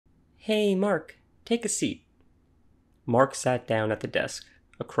Hey, Mark, take a seat. Mark sat down at the desk,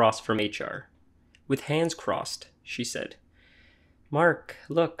 across from HR. With hands crossed, she said, Mark,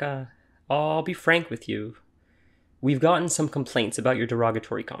 look, I'll be frank with you. We've gotten some complaints about your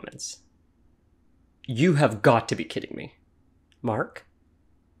derogatory comments. You have got to be kidding me. Mark,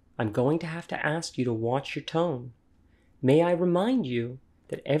 I'm going to have to ask you to watch your tone. May I remind you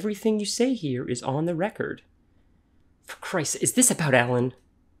that everything you say here is on the record. For Christ, is this about Ellen?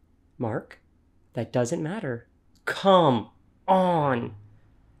 Mark, that doesn't matter. Come on.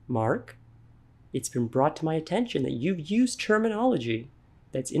 Mark, it's been brought to my attention that you've used terminology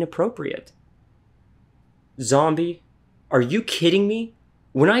that's inappropriate. Zombie? Are you kidding me?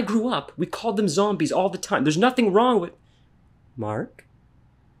 When I grew up, we called them zombies all the time. There's nothing wrong with... Mark,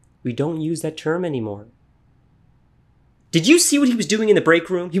 we don't use that term anymore. Did you see what he was doing in the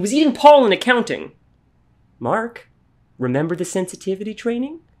break room? He was eating Paul in accounting. Mark, remember the sensitivity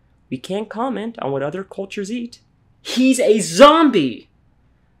training? We can't comment on what other cultures eat. He's a zombie!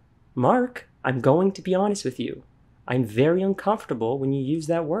 Mark, I'm going to be honest with you. I'm very uncomfortable when you use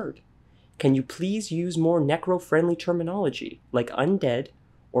that word. Can you please use more necro-friendly terminology, like undead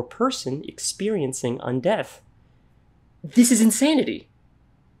or person experiencing undeath? This is insanity.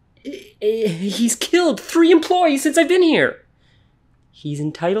 He's killed 3 employees since I've been here. He's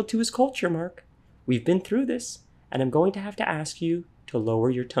entitled to his culture, Mark. We've been through this, and I'm going to have to ask you to lower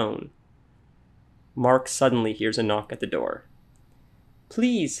your tone. Mark suddenly hears a knock at the door.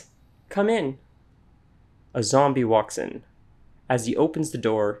 Please, come in. A zombie walks in. As he opens the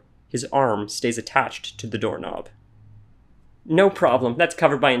door, his arm stays attached to the doorknob. No problem, that's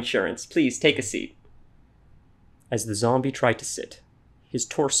covered by insurance. Please, take a seat. As the zombie tried to sit, his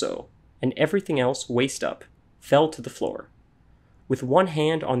torso, and everything else waist up, fell to the floor. With one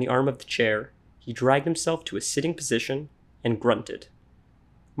hand on the arm of the chair, he dragged himself to a sitting position and grunted.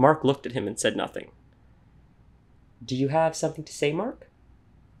 Mark looked at him and said nothing. Do you have something to say, Mark?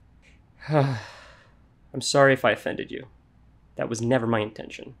 I'm sorry if I offended you. That was never my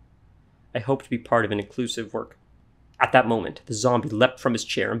intention. I hope to be part of an inclusive work. At that moment, the zombie leapt from his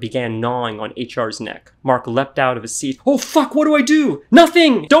chair and began gnawing on HR's neck. Mark leapt out of his seat. Oh fuck, what do I do?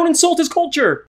 Nothing! Don't insult his culture!